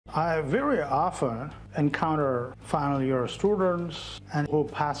I very often encounter final year students and who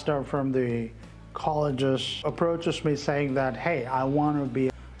passed out from the colleges approaches me saying that, hey, I want to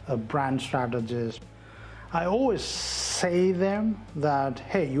be a brand strategist. I always say them that,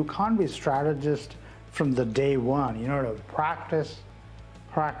 hey, you can't be a strategist from the day one. You know, to practice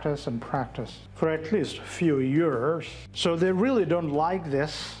and practice for at least a few years. So they really don't like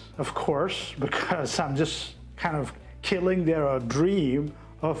this, of course, because I'm just kind of killing their dream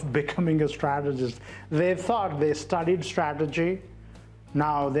of becoming a strategist. They thought they studied strategy.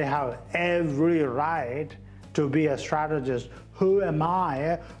 Now they have every right to be a strategist. Who am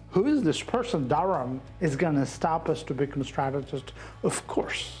I? Who is this person, Dharam, is going to stop us to become a strategist? Of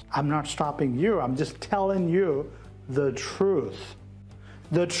course, I'm not stopping you. I'm just telling you the truth.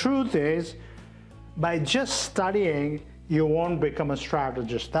 The truth is, by just studying, you won't become a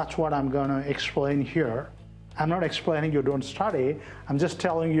strategist. That's what I'm going to explain here. I'm not explaining you don't study. I'm just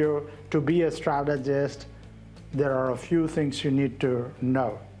telling you to be a strategist, there are a few things you need to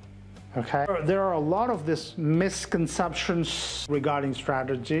know. Okay? There are a lot of these misconceptions regarding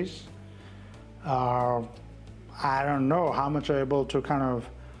strategies. I don't know how much I'm able to kind of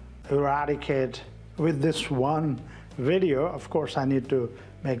eradicate with this one video. Of course, I need to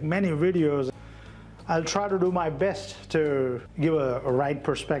make many videos. I'll try to do my best to give a right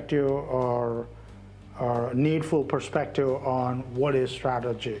perspective or needful perspective on what is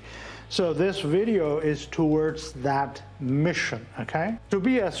strategy. So this video is towards that mission, okay? To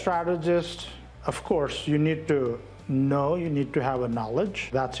be a strategist, of course, you need to know, you need to have a knowledge.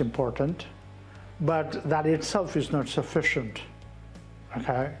 That's important. But that itself is not sufficient,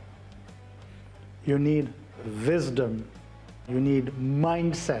 okay? You need wisdom. You need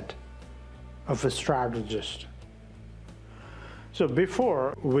mindset of a strategist. So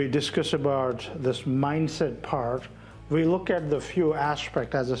before we discuss about this mindset part, we look at the few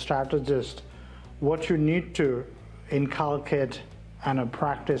aspects as a strategist, what you need to inculcate and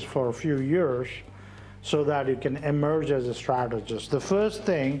practice for a few years so that you can emerge as a strategist. The first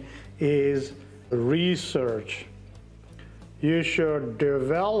thing is research. You should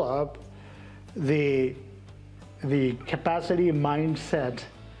develop the capacity mindset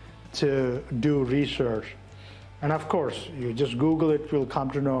to do research. And of course, you just Google it, you'll come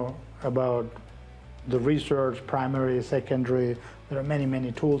to know about the research, primary, secondary. There are many,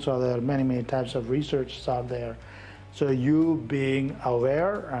 many tools out there, many types of research out there. So you being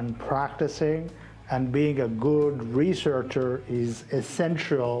aware and practicing and being a good researcher is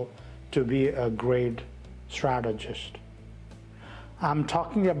essential to be a great strategist. I'm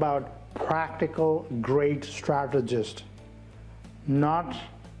talking about practical, great strategist, not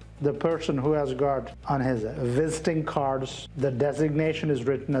the person who has got on his visiting cards, the designation is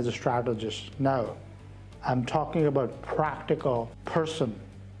written as a strategist. No, I'm talking about practical person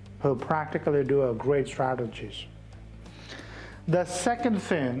who practically do a great strategies. The second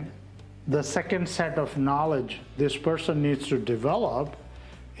thing, the second set of knowledge this person needs to develop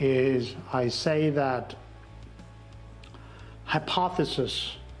is, I say that,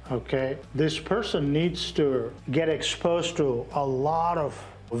 hypothesis, okay? This person needs to get exposed to a lot of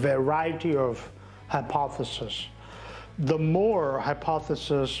variety of hypotheses. The more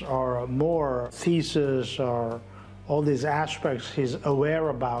hypothesis or more thesis or all these aspects he's aware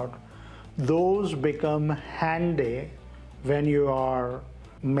about, those become handy when you are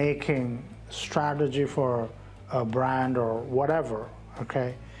making strategy for a brand or whatever,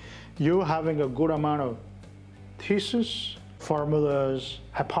 okay? You having a good amount of thesis, formulas,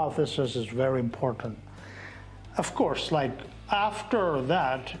 hypothesis is very important. Of course, like after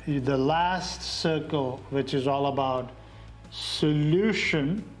that, the last circle, which is all about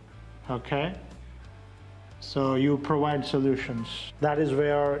solution, okay? So you provide solutions. That is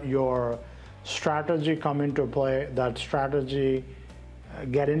where your strategy come into play. That strategy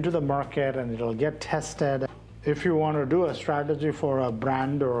get into the market and it'll get tested. If you want to do a strategy for a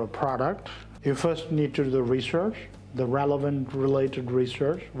brand or a product, you first need to do the research, the relevant related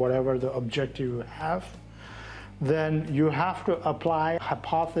research, whatever the objective you have. Then you have to apply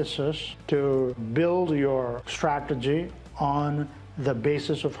hypothesis to build your strategy on the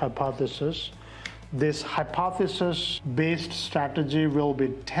basis of hypothesis. This hypothesis-based strategy will be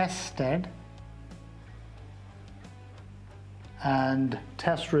tested, and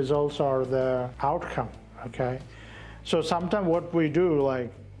test results are the outcome, okay? So sometimes what we do,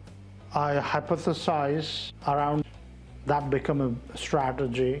 like I hypothesize around that become a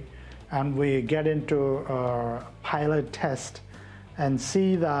strategy, and we get into a pilot test and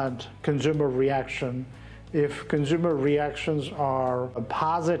see that consumer reaction. If consumer reactions are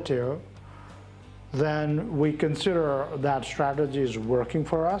positive, then we consider that strategy is working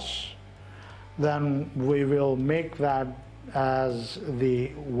for us, then we will make that as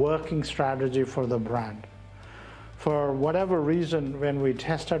the working strategy for the brand. For whatever reason, when we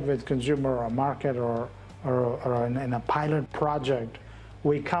test it with consumer or market or in a pilot project,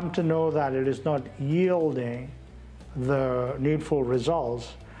 we come to know that it is not yielding the needful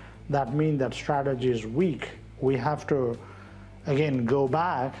results, that means that strategy is weak. We have to, again, go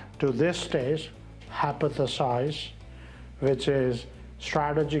back to this stage, hypothesize, which is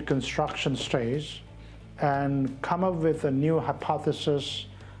strategy construction stage, and come up with a new hypothesis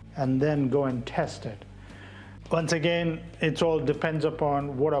and then go and test it. Once again, it all depends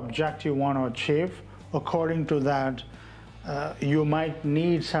upon what objective you want to achieve. According to that, you might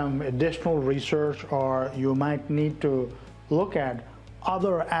need some additional research, or you might need to look at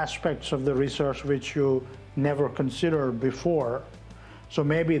other aspects of the research which you never considered before. So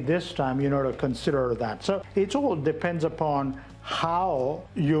maybe this time you know to consider that. So it all depends upon how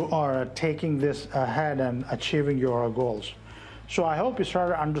you are taking this ahead and achieving your goals. So I hope you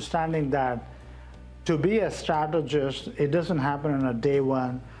started understanding that to be a strategist, it doesn't happen on a day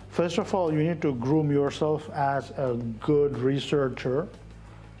one. First of all, you need to groom yourself as a good researcher,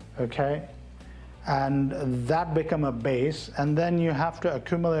 okay? And that become a base, and then you have to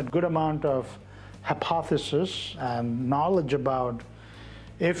accumulate a good amount of hypothesis and knowledge about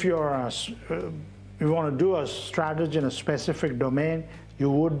if you want to do a strategy in a specific domain,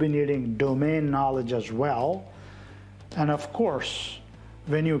 you would be needing domain knowledge as well. And of course,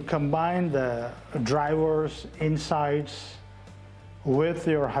 when you combine the drivers, insights with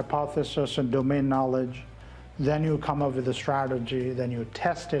your hypothesis and domain knowledge, then you come up with a strategy, then you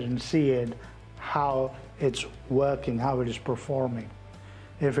test it and see it, how it's working, how it is performing.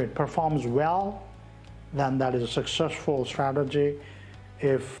 If it performs well, then that is a successful strategy.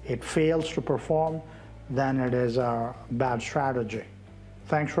 If it fails to perform, then it is a bad strategy.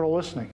 Thanks for listening.